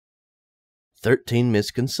13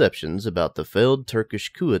 Misconceptions about the failed Turkish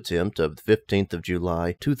coup attempt of the 15th of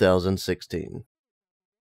July, 2016.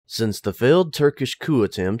 Since the failed Turkish coup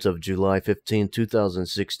attempt of July 15,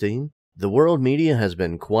 2016, the world media has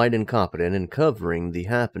been quite incompetent in covering the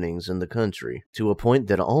happenings in the country, to a point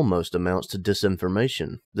that almost amounts to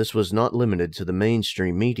disinformation. This was not limited to the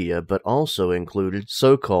mainstream media, but also included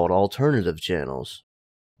so-called alternative channels.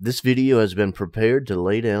 This video has been prepared to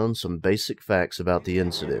lay down some basic facts about the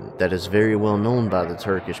incident that is very well known by the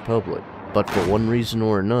Turkish public, but for one reason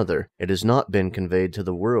or another, it has not been conveyed to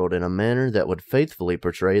the world in a manner that would faithfully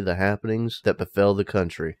portray the happenings that befell the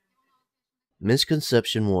country.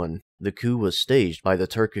 Misconception 1. The coup was staged by the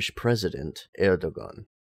Turkish President, Erdogan.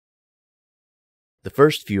 The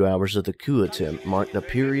first few hours of the coup attempt marked a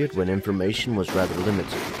period when information was rather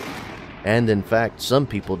limited. And in fact, some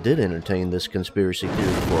people did entertain this conspiracy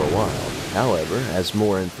theory for a while. However, as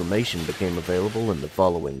more information became available in the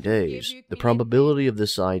following days, the probability of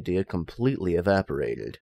this idea completely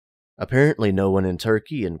evaporated. Apparently no one in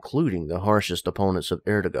Turkey, including the harshest opponents of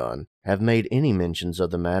Erdogan, have made any mentions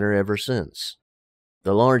of the matter ever since.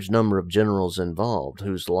 The large number of generals involved,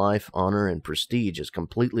 whose life, honor, and prestige is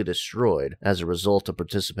completely destroyed as a result of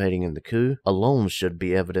participating in the coup, alone should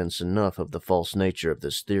be evidence enough of the false nature of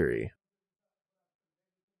this theory.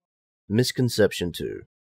 Misconception 2.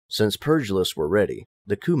 Since purge lists were ready,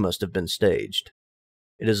 the coup must have been staged.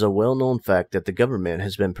 It is a well-known fact that the government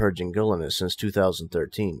has been purging Gulenists since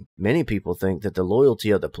 2013. Many people think that the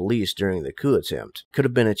loyalty of the police during the coup attempt could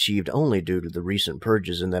have been achieved only due to the recent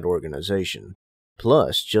purges in that organization.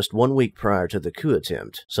 Plus, just 1 week prior to the coup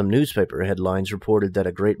attempt, some newspaper headlines reported that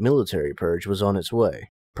a great military purge was on its way.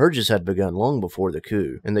 Purges had begun long before the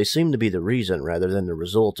coup, and they seem to be the reason rather than the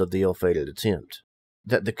result of the ill-fated attempt.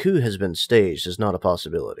 That the coup has been staged is not a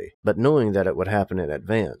possibility, but knowing that it would happen in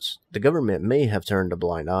advance, the government may have turned a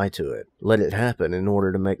blind eye to it, let it happen in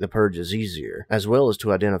order to make the purges easier, as well as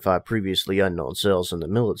to identify previously unknown cells in the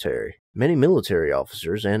military. Many military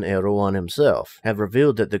officers, and Erdogan himself, have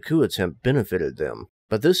revealed that the coup attempt benefited them,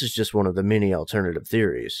 but this is just one of the many alternative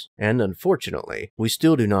theories, and unfortunately, we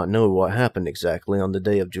still do not know what happened exactly on the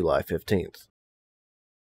day of July 15th.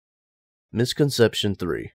 Misconception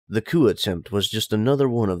 3. The coup attempt was just another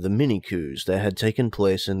one of the many coups that had taken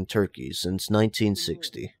place in Turkey since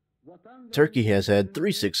 1960. Turkey has had 3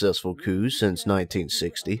 successful coups since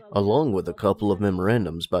 1960, along with a couple of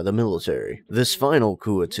memorandums by the military. This final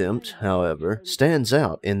coup attempt, however, stands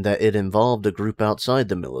out in that it involved a group outside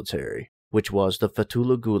the military, which was the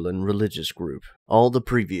Fethullah Gulen religious group. All the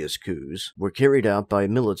previous coups were carried out by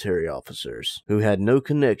military officers who had no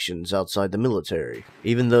connections outside the military,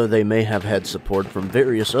 even though they may have had support from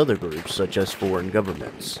various other groups such as foreign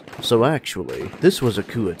governments. So actually, this was a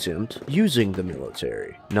coup attempt using the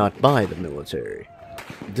military, not by the military.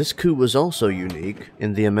 This coup was also unique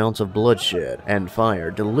in the amount of bloodshed and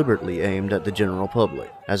fire deliberately aimed at the general public.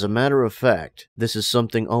 As a matter of fact, this is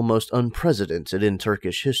something almost unprecedented in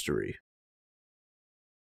Turkish history.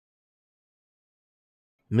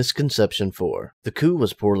 Misconception 4. The coup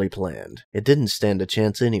was poorly planned. It didn't stand a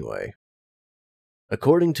chance anyway.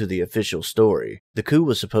 According to the official story, the coup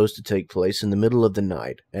was supposed to take place in the middle of the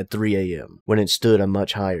night at 3 a.m., when it stood a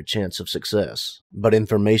much higher chance of success. But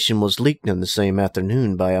information was leaked in the same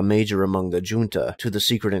afternoon by a major among the junta to the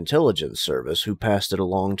Secret Intelligence Service, who passed it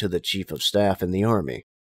along to the Chief of Staff in the army.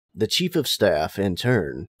 The Chief of Staff, in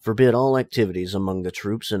turn, forbid all activities among the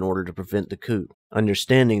troops in order to prevent the coup.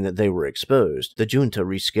 Understanding that they were exposed, the junta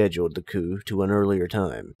rescheduled the coup to an earlier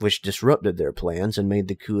time, which disrupted their plans and made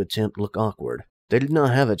the coup attempt look awkward. They did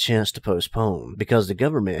not have a chance to postpone, because the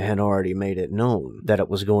government had already made it known that it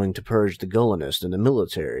was going to purge the Gulenists and the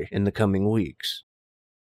military in the coming weeks.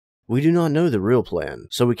 We do not know the real plan,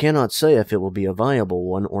 so we cannot say if it will be a viable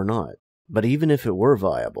one or not. But even if it were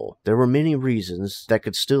viable, there were many reasons that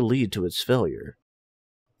could still lead to its failure.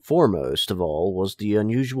 Foremost of all was the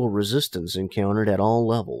unusual resistance encountered at all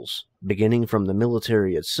levels, beginning from the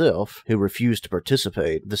military itself, who refused to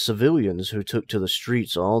participate, the civilians who took to the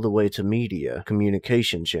streets, all the way to media,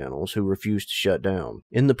 communication channels who refused to shut down.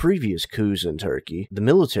 In the previous coups in Turkey, the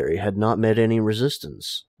military had not met any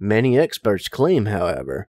resistance. Many experts claim,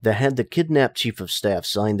 however, that had the kidnapped Chief of Staff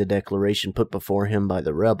signed the declaration put before him by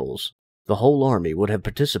the rebels, the whole army would have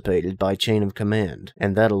participated by chain of command,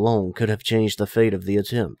 and that alone could have changed the fate of the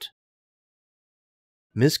attempt.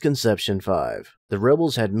 Misconception 5. The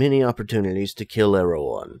rebels had many opportunities to kill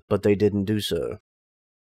Erdogan, but they didn't do so.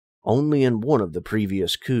 Only in one of the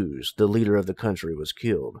previous coups, the leader of the country was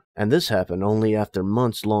killed, and this happened only after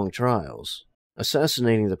months-long trials.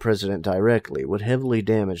 Assassinating the president directly would heavily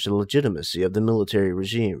damage the legitimacy of the military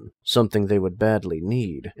regime, something they would badly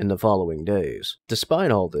need in the following days. Despite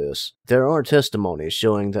all this, there are testimonies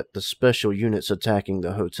showing that the special units attacking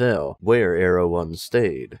the hotel where Erdogan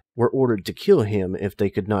stayed were ordered to kill him if they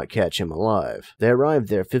could not catch him alive. They arrived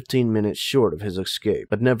there 15 minutes short of his escape,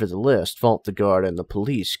 but nevertheless fought the guard and the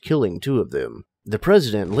police, killing 2 of them. The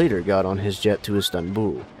president later got on his jet to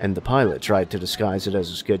Istanbul, and the pilot tried to disguise it as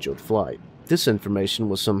a scheduled flight. This information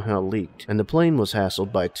was somehow leaked, and the plane was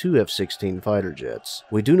hassled by 2 F-16 fighter jets.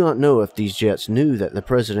 We do not know if these jets knew that the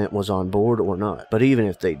president was on board or not, but even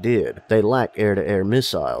if they did, they lacked air-to-air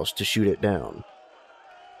missiles to shoot it down.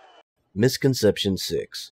 Misconception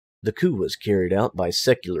 6. The coup was carried out by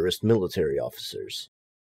secularist military officers.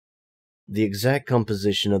 The exact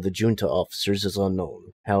composition of the junta officers is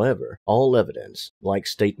unknown. However, all evidence, like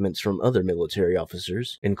statements from other military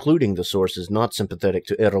officers, including the sources not sympathetic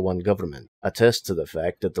to Erdogan government, attests to the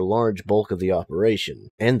fact that the large bulk of the operation,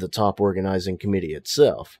 and the top organizing committee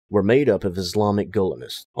itself, were made up of Islamic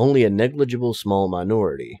Gulenists. Only a negligible small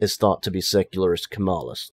minority is thought to be secularist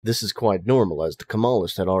Kemalists. This is quite normal, as the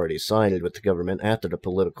Kemalists had already sided with the government after the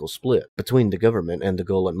political split between the government and the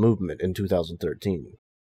Gulen movement in 2013.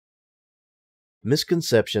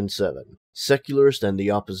 Misconception 7. Secularists and the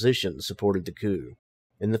opposition supported the coup.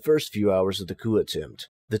 In the first few hours of the coup attempt,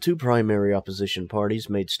 the 2 primary opposition parties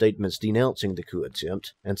made statements denouncing the coup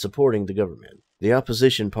attempt and supporting the government. The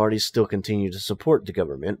opposition parties still continue to support the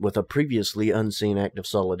government with a previously unseen act of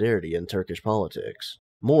solidarity in Turkish politics.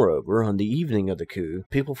 Moreover, on the evening of the coup,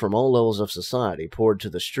 people from all levels of society poured to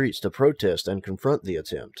the streets to protest and confront the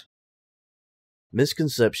attempt.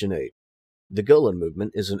 Misconception 8. The Gulen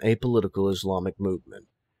movement is an apolitical Islamic movement.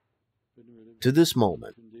 To this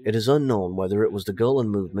moment, it is unknown whether it was the Gulen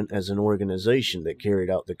movement as an organization that carried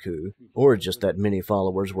out the coup, or just that many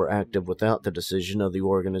followers were active without the decision of the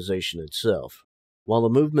organization itself. While the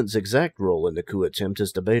movement's exact role in the coup attempt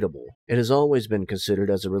is debatable, it has always been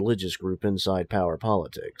considered as a religious group inside power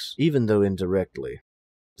politics, even though indirectly.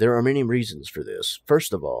 There are many reasons for this.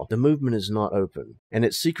 First of all, the movement is not open, and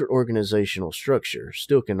its secret organizational structure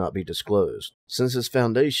still cannot be disclosed. Since its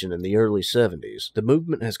foundation in the early 70s, the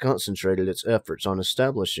movement has concentrated its efforts on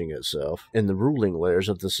establishing itself in the ruling layers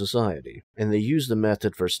of the society, and they use the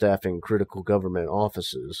method for staffing critical government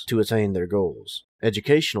offices to attain their goals.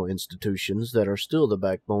 Educational institutions that are still the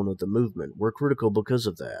backbone of the movement were critical because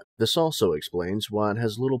of that. This also explains why it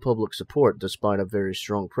has little public support despite a very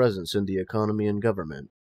strong presence in the economy and government.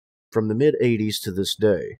 From the mid-80s to this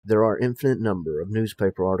day, there are infinite number of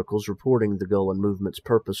newspaper articles reporting the Gulen movement's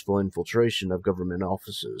purposeful infiltration of government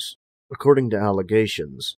offices. According to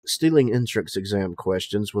allegations, stealing entrance exam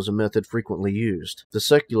questions was a method frequently used. The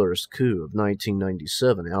secularist coup of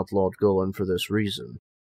 1997 outlawed Gulen for this reason,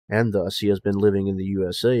 and thus he has been living in the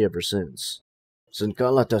USA ever since.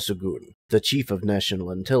 Sankala Tasugun, the chief of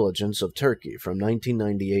national intelligence of Turkey from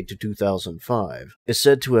 1998 to 2005, is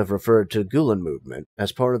said to have referred to Gulen movement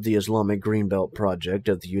as part of the Islamic Greenbelt Project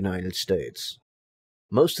of the United States.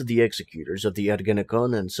 Most of the executors of the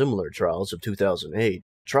Ergenekon and similar trials of 2008,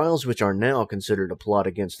 trials which are now considered a plot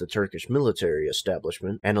against the Turkish military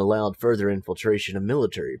establishment and allowed further infiltration of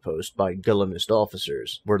military posts by Gulenist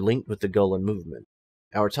officers, were linked with the Gulen movement.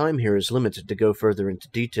 Our time here is limited to go further into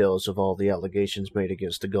details of all the allegations made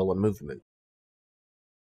against the Gulen movement.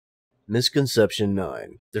 Misconception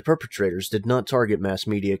 9. The perpetrators did not target mass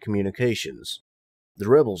media communications. The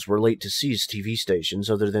rebels were late to seize TV stations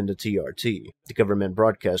other than the TRT, the government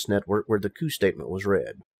broadcast network where the coup statement was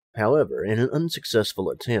read. However, in an unsuccessful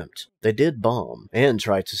attempt, they did bomb and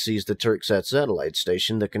try to seize the Turksat satellite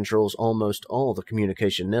station that controls almost all the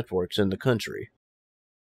communication networks in the country.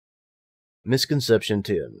 Misconception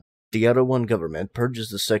 10. The Erdogan government purges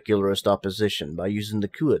the secularist opposition by using the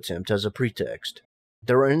coup attempt as a pretext.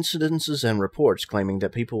 There are incidences and reports claiming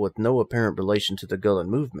that people with no apparent relation to the Gulen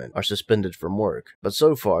movement are suspended from work, but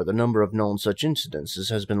so far the number of known such incidences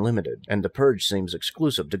has been limited, and the purge seems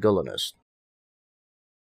exclusive to Gulenists.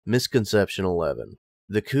 Misconception 11.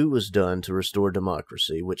 The coup was done to restore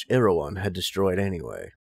democracy, which Erdogan had destroyed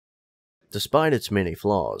anyway. Despite its many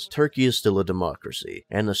flaws, Turkey is still a democracy,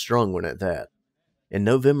 and a strong one at that. In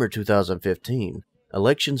November 2015,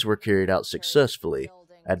 elections were carried out successfully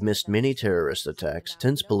amidst many terrorist attacks,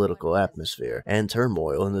 tense political atmosphere, and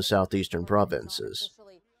turmoil in the southeastern provinces.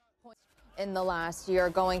 In the last year,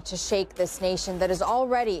 going to shake this nation that is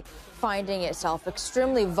already finding itself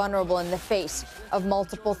extremely vulnerable in the face of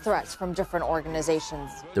multiple threats from different organizations.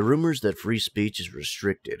 The rumors that free speech is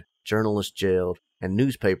restricted, journalists jailed, and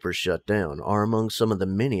newspapers shut down are among some of the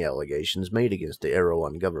many allegations made against the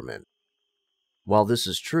Erdogan government. While this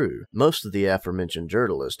is true, most of the aforementioned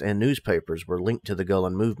journalists and newspapers were linked to the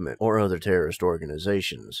Gulen movement or other terrorist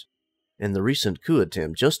organizations, and the recent coup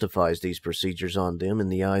attempt justifies these procedures on them in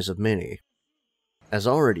the eyes of many. As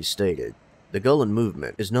already stated, the Gulen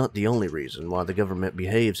movement is not the only reason why the government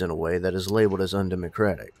behaves in a way that is labeled as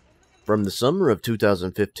undemocratic. From the summer of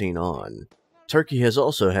 2015 on, Turkey has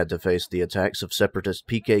also had to face the attacks of separatist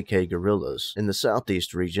PKK guerrillas in the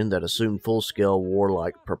southeast region that assumed full-scale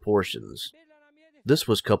warlike proportions. This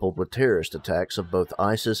was coupled with terrorist attacks of both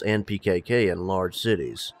ISIS and PKK in large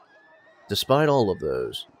cities. Despite all of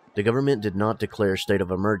those, the government did not declare state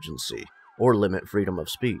of emergency or limit freedom of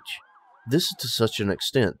speech. This is to such an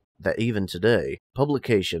extent that even today,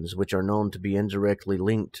 publications which are known to be indirectly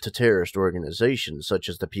linked to terrorist organizations such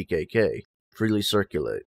as the PKK freely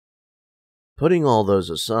circulate. Putting all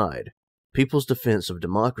those aside, people's defense of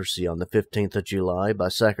democracy on the 15th of July by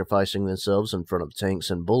sacrificing themselves in front of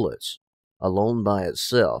tanks and bullets, alone by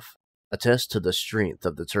itself, attests to the strength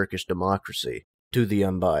of the Turkish democracy to the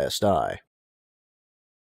unbiased eye.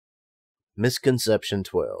 Misconception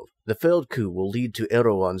 12. The failed coup will lead to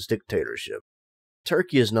Erdogan's dictatorship.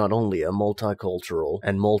 Turkey is not only a multicultural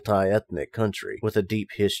and multi-ethnic country with a deep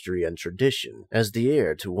history and tradition as the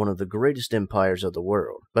heir to one of the greatest empires of the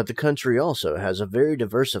world, but the country also has a very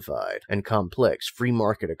diversified and complex free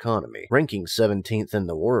market economy, ranking 17th in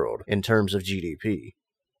the world in terms of GDP.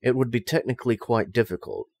 It would be technically quite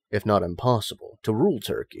difficult, if not impossible, to rule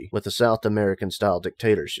Turkey with a South American-style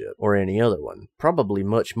dictatorship or any other one, probably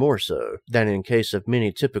much more so than in case of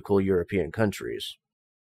many typical European countries.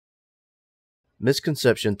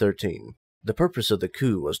 Misconception 13. The purpose of the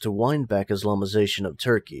coup was to wind back Islamization of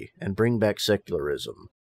Turkey and bring back secularism.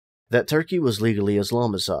 That Turkey was legally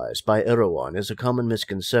Islamicized by Erdogan is a common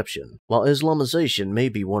misconception. While Islamization may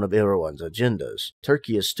be one of Erdogan's agendas,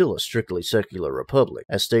 Turkey is still a strictly secular republic,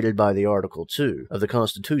 as stated by the Article 2 of the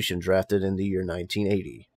Constitution drafted in the year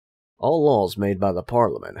 1980. All laws made by the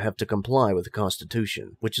Parliament have to comply with the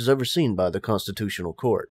Constitution, which is overseen by the Constitutional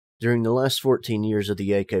Court. During the last 14 years of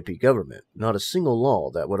the AKP government, not a single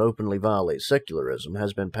law that would openly violate secularism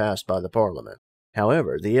has been passed by the Parliament.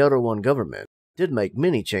 However, the Erdogan government did make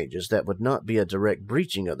many changes that would not be a direct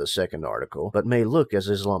breaching of the second article, but may look as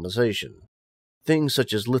Islamization. Things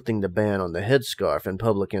such as lifting the ban on the headscarf in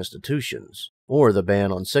public institutions, or the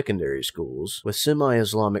ban on secondary schools with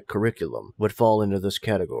semi-Islamic curriculum would fall into this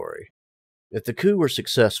category. If the coup were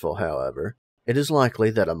successful, however, it is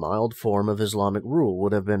likely that a mild form of Islamic rule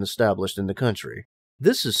would have been established in the country.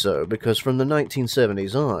 This is so because from the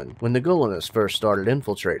 1970s on, when the Gulenists first started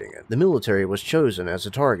infiltrating it, the military was chosen as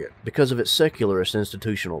a target because of its secularist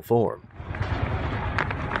institutional form.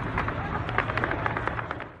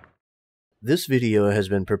 This video has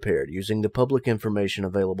been prepared using the public information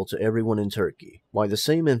available to everyone in Turkey. Why the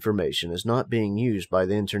same information is not being used by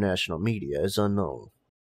the international media is unknown.